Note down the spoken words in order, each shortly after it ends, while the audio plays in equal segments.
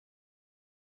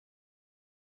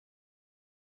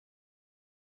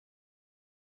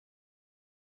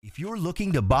If you're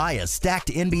looking to buy a stacked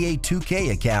NBA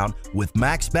 2K account with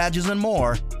max badges and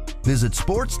more, visit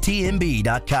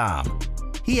sportstmb.com.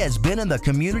 He has been in the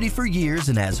community for years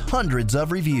and has hundreds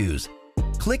of reviews.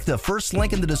 Click the first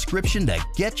link in the description to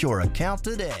get your account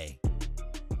today.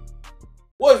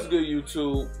 What's good,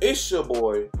 YouTube? It's your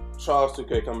boy Charles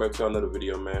 2K coming back to another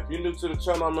video, man. If you're new to the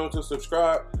channel, remember to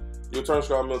subscribe. You'll turn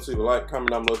subscribe, remember to leave a like,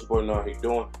 comment down below, your boy know how he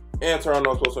doing, and turn on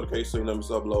those post notifications so you never miss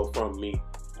upload from me,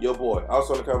 your boy.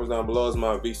 Also in the comments down below is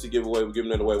my VC giveaway. We're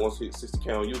giving it away once we hit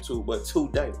 60K on YouTube, but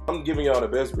today I'm giving y'all the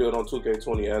best build on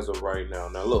 2K20 as of right now.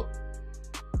 Now look,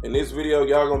 in this video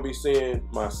y'all gonna be seeing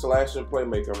my slashing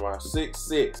playmaker, my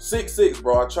 6'6",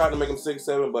 bro. I tried to make him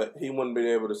 6'7", but he wouldn't be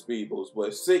able to speed boost.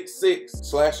 But 6'6"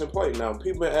 slashing play. Now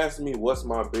people been asking me what's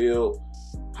my build,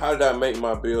 how did I make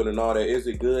my build and all that. Is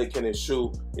it good? Can it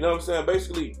shoot? You know what I'm saying?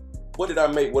 Basically, what did I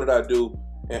make? What did I do?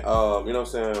 And you know what I'm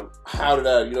saying? How did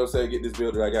I, you know what I'm saying, get this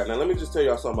build that I got? Now let me just tell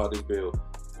y'all something about this build.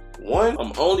 One,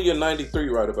 I'm only a 93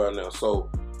 right about now, so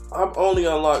I'm only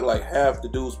unlocked like half the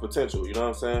dude's potential, you know what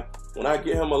I'm saying? When I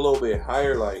get him a little bit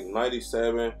higher, like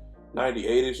 97,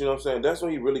 98ish, you know what I'm saying? That's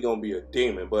when he really gonna be a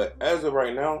demon. But as of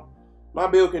right now, my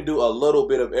build can do a little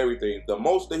bit of everything. The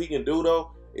most that he can do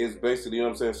though is basically, you know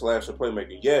what I'm saying, slashing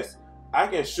playmaking. Yes, I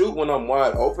can shoot when I'm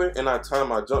wide open and I time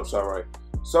my jump shot right.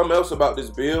 Something else about this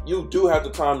build, you do have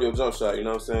to time your jump shot, you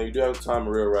know what I'm saying? You do have to time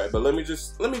it real right. But let me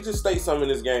just state something in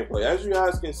this gameplay. As you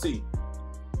guys can see,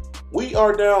 we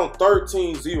are down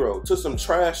 13-0 to some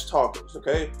trash talkers,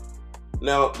 okay?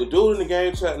 Now, the dude in the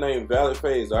game chat named Valid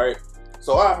Phase, all right?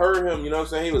 So I heard him, you know what I'm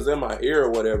saying? He was in my ear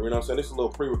or whatever, you know what I'm saying? This is a little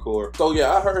pre-record. So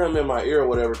yeah, I heard him in my ear or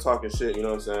whatever talking shit, you know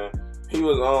what I'm saying? He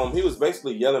was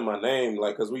basically yelling my name,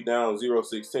 like, cause we down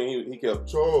 0-16. He kept,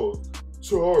 Charles.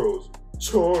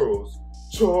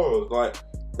 Like,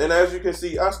 then as you can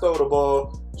see, I stole the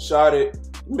ball, shot it,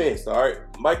 missed, all right?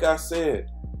 Like I said,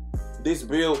 this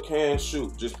build can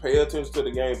shoot. Just pay attention to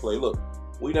the gameplay. Look,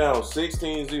 we down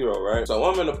 16-0, right? So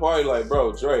I'm in the party like,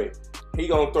 bro, Dre, he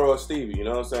gonna throw a Stevie, you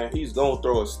know what I'm saying? He's gonna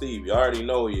throw a Stevie. I already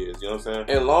know he is, you know what I'm saying?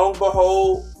 And long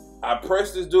behold, I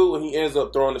press this dude and he ends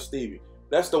up throwing a Stevie.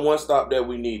 That's the one stop that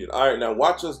we needed. All right, now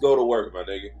watch us go to work, my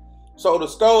nigga. So the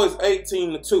score is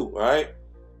 18-2, all right?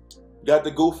 Got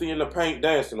the Goofy in the paint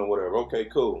dancing or whatever. Okay,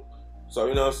 cool. So,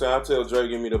 you know what I'm saying? I tell Dre,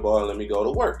 give me the ball and let me go to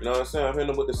work. You know what I'm saying? I'm hitting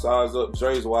him with the size up.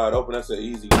 Dre's wide open. That's an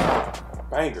easy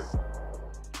banger.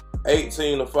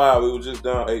 18-5. We were just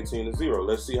down 18-0.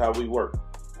 Let's see how we work.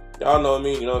 Y'all know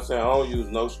me. You know what I'm saying? I don't use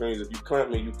no screens. If you clamp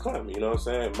me, you clamp me. You know what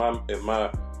I'm saying? If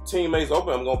my teammates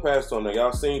open, I'm going to pass to them.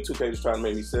 Y'all seen 2K just trying to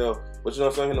make me sell. But you know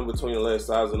what I'm saying? Hitting them between the legs,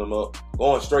 sizing them up.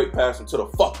 Going straight past them to the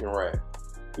fucking rack.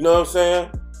 You know what I'm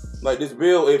saying? Like, this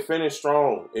build, it finished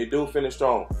strong. It do finish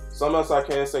strong. Something else I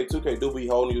can say, 2K do be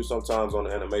holding you sometimes on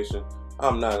the animation.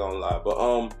 I'm not gonna lie. But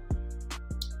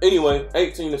anyway,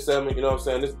 18-7, you know what I'm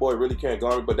saying? This boy really can't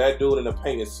guard me, but that dude in the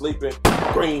paint is sleeping.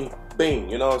 Green bean,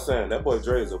 you know what I'm saying? That boy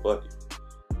Dre is a bucket.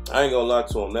 I ain't gonna lie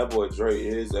to him. That boy Dre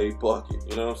is a bucket.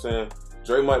 You know what I'm saying?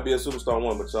 Dre might be a superstar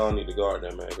one, but y'all need to guard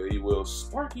that man, because he will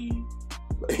sparky.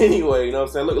 But anyway, you know what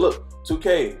I'm saying? Look,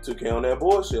 2K on that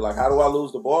bullshit. Like, how do I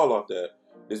lose the ball off that?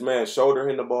 This man's shoulder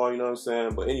hitting the ball, you know what I'm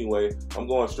saying? But anyway, I'm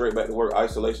going straight back to work.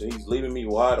 Isolation. He's leaving me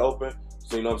wide open.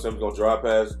 So you know what I'm saying? I'm going to drive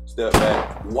past, step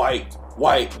back. White.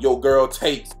 Your girl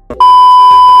takes.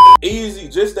 Easy.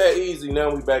 Just that easy.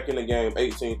 Now we back in the game.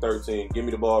 18-13. Give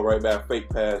me the ball right back. Fake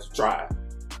pass. Drive.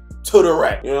 To the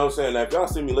rack. You know what I'm saying? Now, if y'all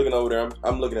see me looking over there,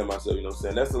 I'm looking at myself. You know what I'm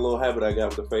saying? That's a little habit I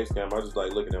got with the face cam. I just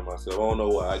like looking at myself. I don't know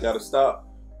why. I got to stop.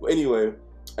 But anyway,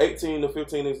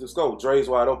 18-15 is the score. Dre's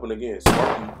wide open again.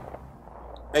 Sparky.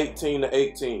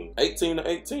 18-18.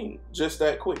 18-18. Just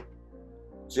that quick.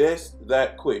 Just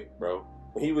that quick, bro.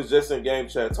 He was just in game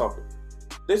chat talking.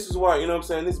 This is why, you know what I'm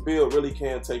saying, this build really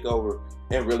can take over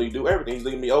and really do everything. He's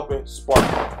leaving me open. Spark.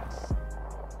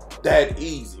 That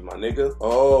easy, my nigga.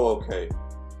 Oh, okay.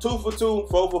 2 for 2,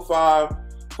 4 for 5,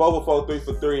 4 for 4, 3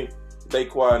 for 3. They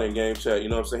quiet in game chat. You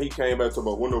know what I'm saying? He came back to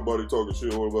about when nobody talking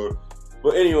shit or whatever.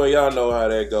 But anyway, y'all know how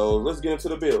that goes. Let's get into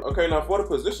the build. Okay, now for the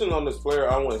position on this player,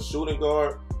 I went shooting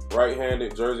guard,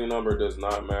 right-handed, jersey number does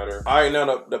not matter. All right,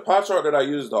 now the pie chart that I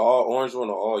used, the all orange one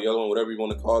or all yellow one, whatever you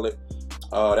want to call it,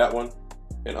 that one.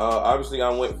 And obviously I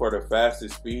went for the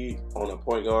fastest speed on a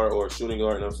point guard or a shooting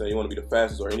guard. You know what I'm saying? You want to be the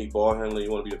fastest, or any ball handler,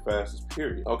 you want to be the fastest,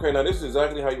 period. Okay, now this is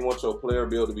exactly how you want your player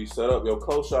build to be set up. Your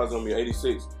close shot is going to be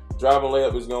 86. Driving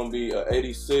layup is going to be an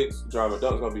 86. Driving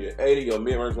dunk is going to be an 80. Your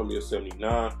mid-range is going to be a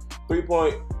 79.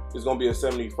 3-point is going to be a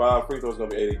 75. Free throw is going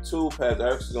to be 82. Pass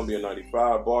average is going to be a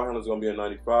 95. Ball handler is going to be a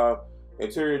 95.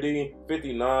 Interior D,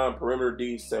 59. Perimeter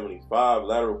D, 75.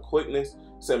 Lateral quickness,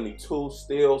 72.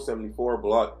 Steal, 74.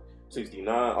 Block,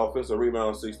 69, offensive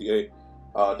rebound 68,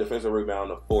 defensive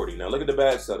rebound of 40. Now look at the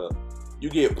bad setup. You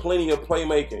get plenty of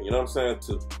playmaking, you know what I'm saying,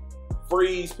 to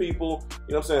freeze people,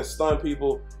 you know what I'm saying, stun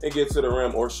people, and get to the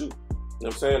rim or shoot. You know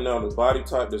what I'm saying? Now the body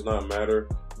type does not matter,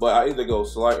 but I either go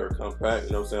slight or compact,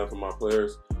 you know what I'm saying, for my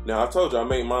players. Now I told you I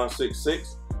made mine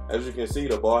 6'6". As you can see,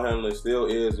 the ball handling still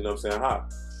is, you know what I'm saying, high.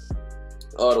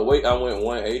 The weight, I went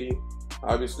 180.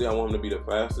 Obviously, I want him to be the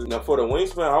fastest. Now, for the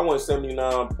wingspan, I went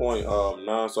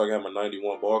 79.9, so I got my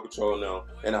 91 ball control now,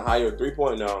 and a higher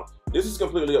 3-point now. This is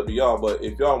completely up to y'all, but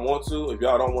if y'all want to, if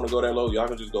y'all don't want to go that low, y'all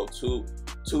can just go two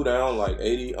down, like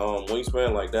 80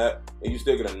 wingspan, like that, and you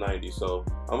still get a 90. So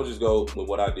I'm gonna just go with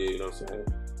what I did, you know what I'm saying,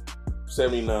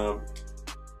 79.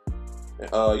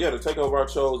 Yeah, the takeover I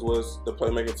chose was the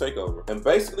playmaker takeover. And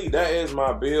basically that is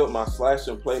my build, my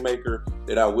slashing playmaker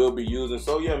that I will be using.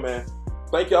 So yeah, man,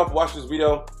 thank y'all for watching this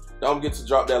video. Don't forget to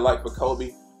drop that like for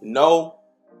Kobe. No,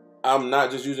 I'm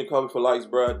not just using Kobe for likes,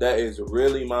 bro. That is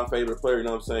really my favorite player, you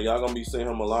know what I'm saying? Y'all gonna be seeing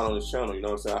him a lot on this channel, you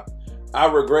know what I'm saying? I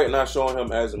regret not showing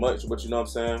him as much, but you know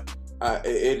what I'm saying?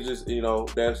 It just, you know,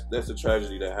 that's a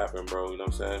tragedy that happened, bro, you know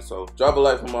what I'm saying? So drop a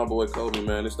like for my boy Kobe,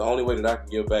 man. It's the only way that I can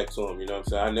give back to him, you know what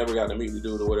I'm saying? I never got to meet the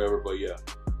dude or whatever, but yeah.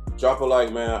 Drop a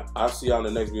like, man. I'll see y'all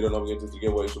in the next video. Don't forget to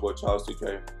give away. It's your boy Charles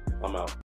 2K. I'm out.